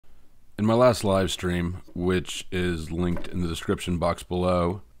In my last live stream, which is linked in the description box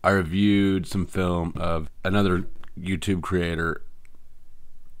below, I reviewed some film of another YouTube creator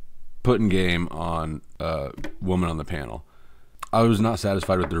putting game on a woman on the panel. I was not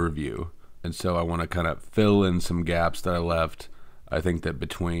satisfied with the review, and so I want to kind of fill in some gaps that I left. I think that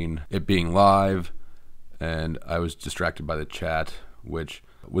between it being live and I was distracted by the chat, which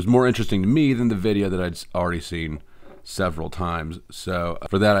was more interesting to me than the video that I'd already seen several times. So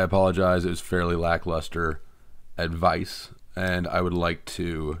for that, I apologize. It was fairly lackluster advice, and I would like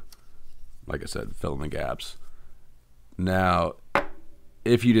to, like I said, fill in the gaps. Now,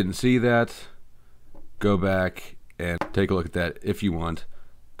 if you didn't see that, go back and take a look at that if you want.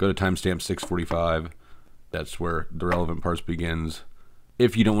 Go to timestamp 645. That's where the relevant parts begins.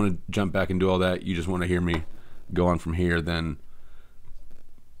 If you don't want to jump back and do all that, you just want to hear me go on from here, then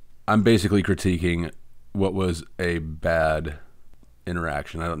I'm basically critiquing what was a bad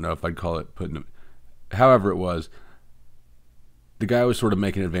interaction. I don't know if I'd call it putting, however it was. The guy was sort of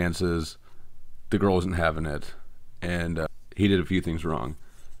making advances. The girl wasn't having it, and he did a few things wrong.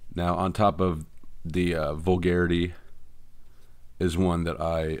 Now, on top of the vulgarity is one that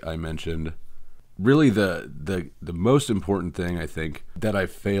I mentioned. Really, the most important thing I think that I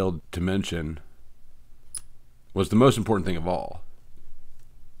failed to mention was the most important thing of all,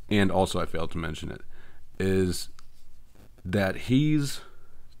 and also I failed to mention it, is that he's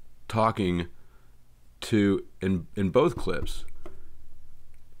talking to, in both clips,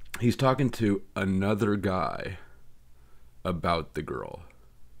 he's talking to another guy about the girl.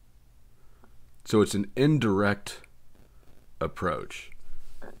 So it's an indirect approach.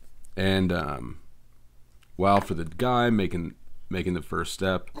 And while for the guy making the first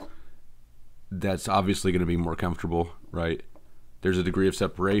step, that's obviously going to be more comfortable, right? There's a degree of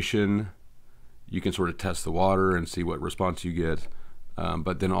separation. You can sort of test the water and see what response you get,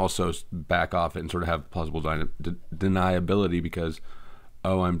 but then also back off it and sort of have plausible deniability because,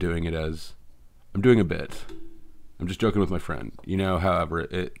 oh, I'm doing a bit. I'm just joking with my friend. You know, however,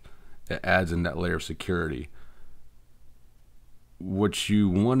 it adds in that layer of security. What you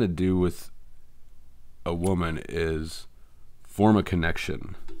want to do with a woman is form a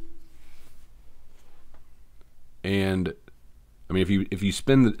connection. And I mean, if you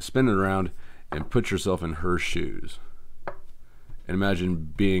spin it around and put yourself in her shoes, and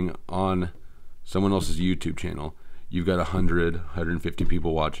imagine being on someone else's YouTube channel. You've got 100, 150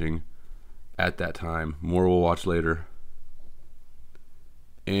 people watching at that time. More will watch later.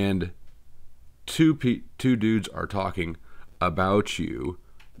 And two dudes are talking about you,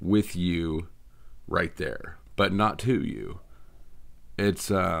 with you, right there, but not to you.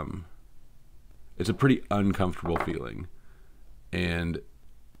 It's a pretty uncomfortable feeling, and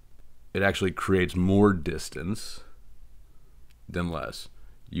it actually creates more distance than less.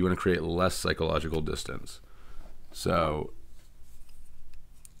 You want to create less psychological distance. So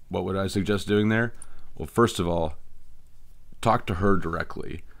what would I suggest doing there? Well, first of all, talk to her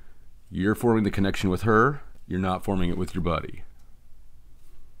directly. You're forming the connection with her. You're not forming it with your buddy.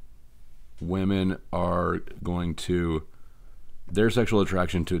 Women are going to, their sexual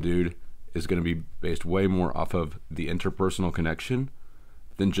attraction to a dude is going to be based way more off of the interpersonal connection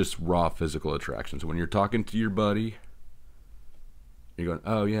than just raw physical attraction. So when you're talking to your buddy, you're going,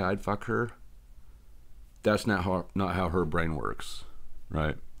 oh yeah, I'd fuck her. That's not how her brain works,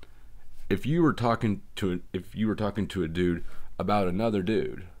 right? If you were talking to a dude about another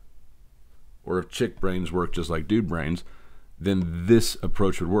dude, or if chick brains work just like dude brains, then this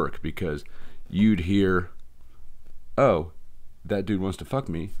approach would work, because you'd hear, oh, that dude wants to fuck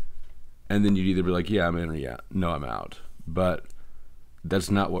me, and then you'd either be like, yeah, I'm in, or yeah, no, I'm out. But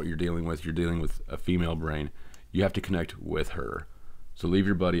that's not what you're dealing with. You're dealing with a female brain. You have to connect with her. So leave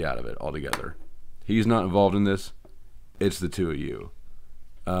your buddy out of it altogether. He's not involved in this. It's the two of you.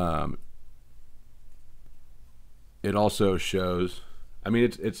 It also shows, I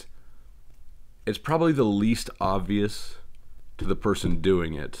mean, it's probably the least obvious to the person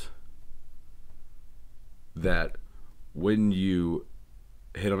doing it that when you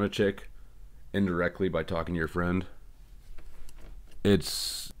hit on a chick indirectly by talking to your friend,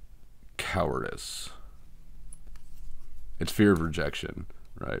 it's cowardice. It's fear of rejection,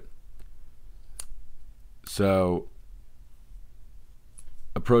 right? So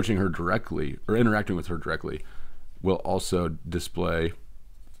approaching her directly or interacting with her directly will also display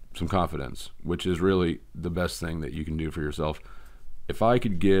some confidence, which is really the best thing that you can do for yourself. If I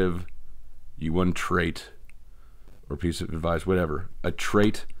could give you one trait or piece of advice, whatever, a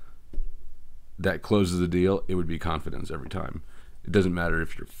trait that closes the deal, it would be confidence every time. It doesn't matter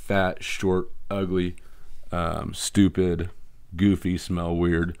if you're fat, short, ugly, stupid, goofy, smell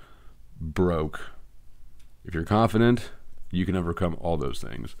weird, broke. If you're confident, you can overcome all those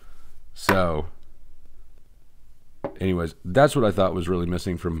things. So, anyways, that's what I thought was really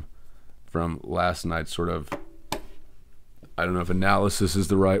missing from last night's sort of, I don't know if analysis is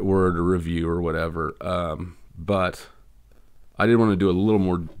the right word or review or whatever, but I did want to do a little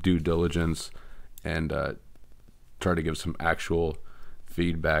more due diligence and try to give some actual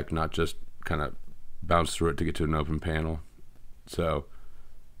feedback, not just kind of bounce through it to get to an open panel. So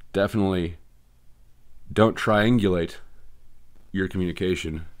definitely don't triangulate your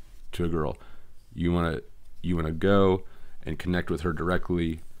communication to a girl. You want to go and connect with her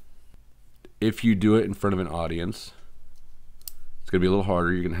directly. If you do it in front of an audience, it's going to be a little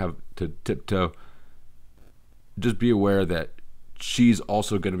harder. You're going to have to tiptoe. Just be aware that she's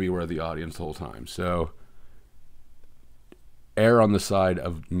also going to be aware of the audience the whole time. So err on the side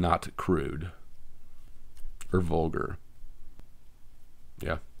of not crude or vulgar.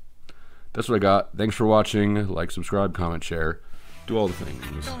 Yeah. That's what I got. Thanks for watching. Like, subscribe, comment, share. Do all the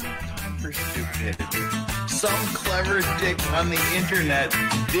things. Don't have time for stupidity. Some clever dick on the internet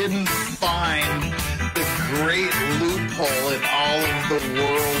didn't find the great loophole in all of the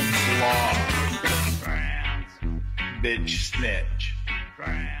world's law. Bitch snitch.